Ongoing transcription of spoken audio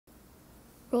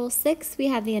Rule 6, we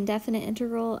have the indefinite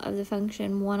integral of the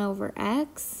function 1 over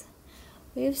x.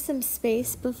 We have some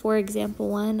space before example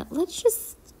 1. Let's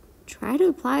just try to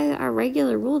apply our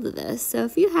regular rule to this. So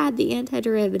if you had the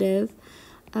antiderivative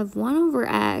of 1 over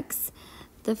x,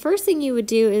 the first thing you would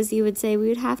do is you would say we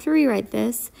would have to rewrite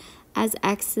this as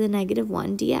x to the negative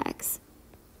 1 dx.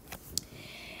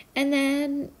 And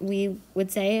then we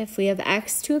would say if we have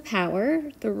x to a power,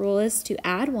 the rule is to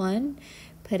add 1,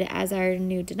 put it as our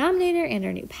new denominator and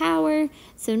our new power.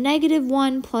 So negative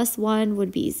 1 plus 1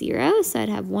 would be 0. So I'd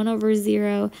have 1 over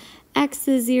 0, x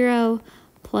is 0,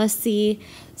 plus c.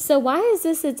 So why is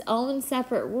this its own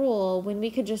separate rule when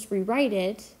we could just rewrite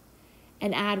it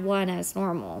and add 1 as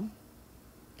normal?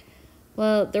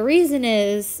 Well, the reason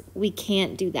is we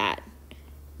can't do that.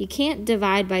 You can't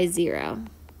divide by 0.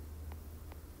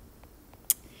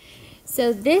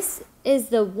 So this is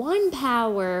the one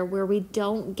power where we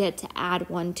don't get to add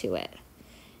 1 to it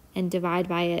and divide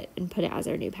by it and put it as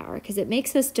our new power because it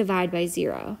makes us divide by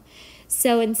 0.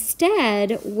 So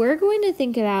instead, we're going to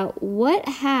think about what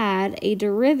had a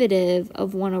derivative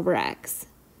of 1 over x.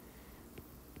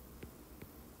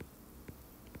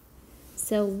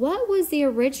 So what was the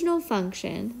original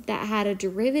function that had a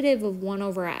derivative of 1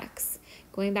 over x?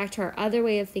 Going back to our other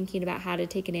way of thinking about how to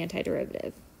take an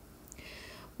antiderivative.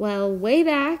 Well, way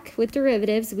back with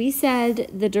derivatives, we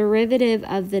said the derivative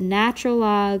of the natural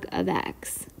log of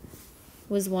x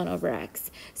was 1 over x.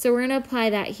 So we're going to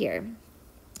apply that here.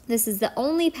 This is the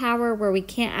only power where we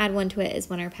can't add 1 to it is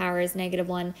when our power is negative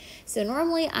 1. So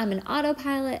normally I'm an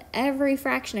autopilot. Every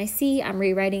fraction I see, I'm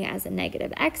rewriting it as a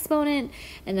negative exponent,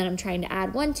 and then I'm trying to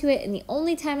add 1 to it. And the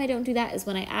only time I don't do that is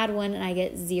when I add 1 and I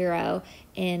get 0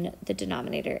 in the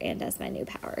denominator and as my new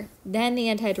power. Then the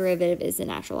antiderivative is the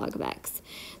natural log of x.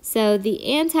 So the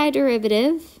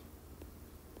antiderivative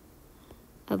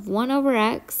of 1 over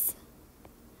x,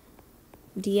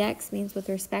 dx means with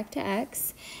respect to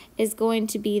x, is going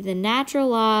to be the natural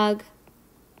log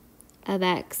of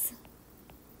x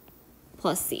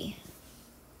plus c.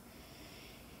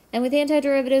 And with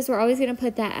antiderivatives, we're always going to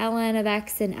put that ln of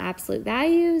x in absolute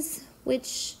values,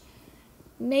 which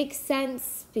makes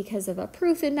sense because of a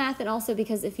proof in math and also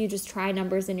because if you just try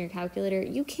numbers in your calculator,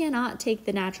 you cannot take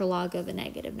the natural log of a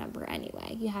negative number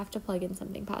anyway. You have to plug in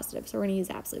something positive. So we're going to use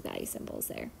absolute value symbols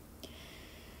there.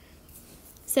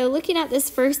 So looking at this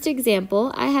first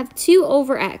example, I have 2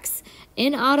 over x.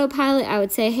 In autopilot, I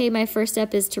would say, hey, my first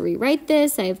step is to rewrite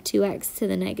this. I have 2x to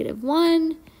the negative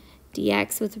 1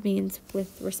 dx, which means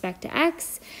with respect to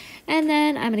x. And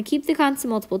then I'm going to keep the constant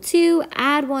multiple 2,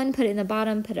 add 1, put it in the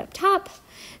bottom, put it up top.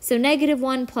 So negative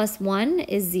 1 plus 1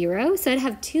 is 0. So I'd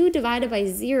have 2 divided by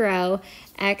 0,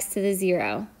 x to the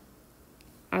 0.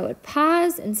 I would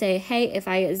pause and say, hey, if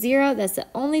I get 0, that's the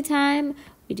only time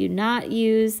we do not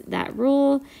use that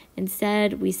rule.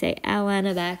 Instead, we say ln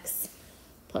of x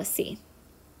plus c.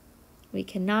 We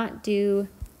cannot do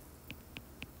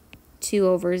 2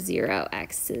 over 0,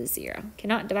 x to the 0.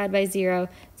 Cannot divide by 0,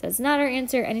 so it's not our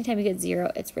answer. Anytime you get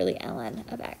 0, it's really ln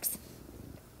of x.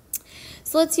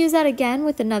 So let's use that again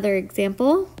with another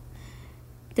example.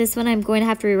 This one I'm going to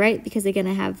have to rewrite because, again,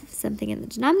 I have something in the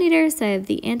denominator. So I have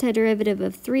the antiderivative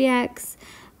of 3x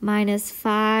minus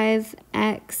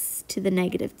 5x to the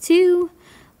negative 2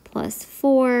 plus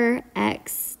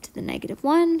 4x to the negative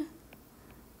 1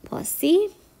 plus c.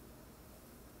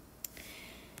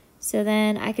 So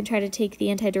then I can try to take the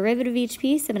antiderivative of each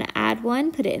piece. I'm going to add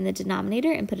 1, put it in the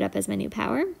denominator, and put it up as my new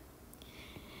power.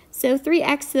 So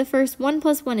 3x to the first 1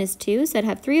 plus 1 is 2. So I'd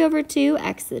have 3 over 2,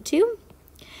 x to the 2.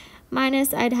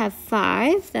 Minus I'd have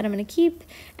 5 that I'm going to keep.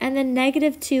 And then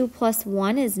negative 2 plus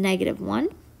 1 is negative 1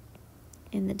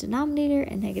 in the denominator,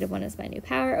 and negative 1 is my new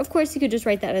power. Of course, you could just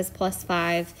write that as plus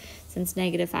 5 since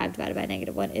negative 5 divided by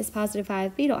negative 1 is positive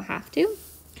 5, but you don't have to.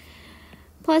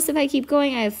 Plus, if I keep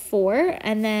going, I have 4,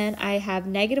 and then I have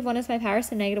negative 1 as my power,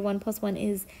 so negative 1 plus 1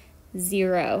 is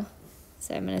 0.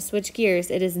 So I'm going to switch gears.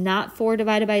 It is not 4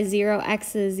 divided by 0,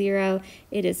 x is 0.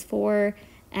 It is 4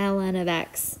 ln of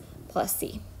x plus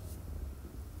c.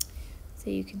 So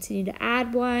you continue to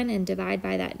add 1 and divide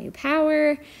by that new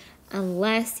power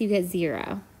unless you get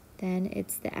 0. Then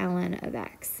it's the ln of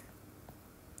x.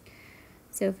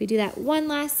 So if we do that one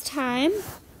last time, you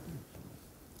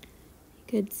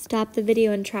could stop the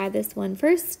video and try this one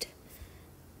first.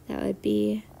 That would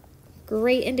be a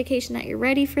great indication that you're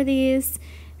ready for these.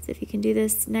 So if you can do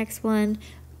this next one,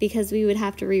 because we would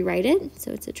have to rewrite it,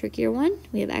 so it's a trickier one.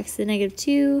 We have x to the negative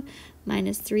 2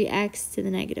 minus 3x to the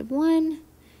negative 1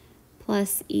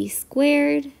 plus e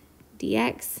squared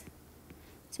dx.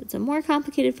 So it's a more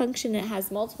complicated function. It has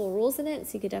multiple rules in it,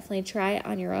 so you could definitely try it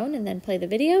on your own and then play the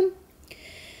video.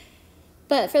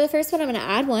 But for the first one, I'm going to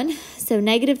add 1. So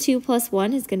negative 2 plus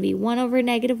 1 is going to be 1 over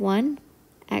negative 1,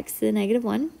 x to the negative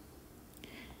 1.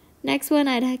 Next one,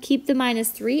 I'd keep the minus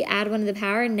 3, add 1 to the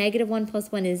power. Negative 1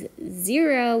 plus 1 is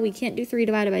 0. We can't do 3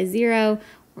 divided by 0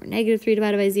 or negative 3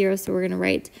 divided by 0, so we're going to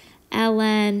write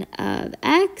ln of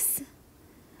x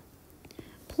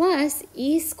plus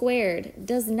e squared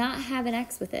does not have an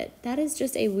x with it. That is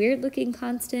just a weird looking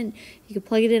constant. You can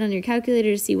plug it in on your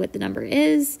calculator to see what the number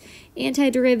is.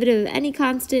 Antiderivative of any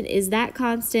constant is that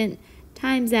constant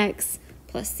times x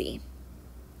plus c.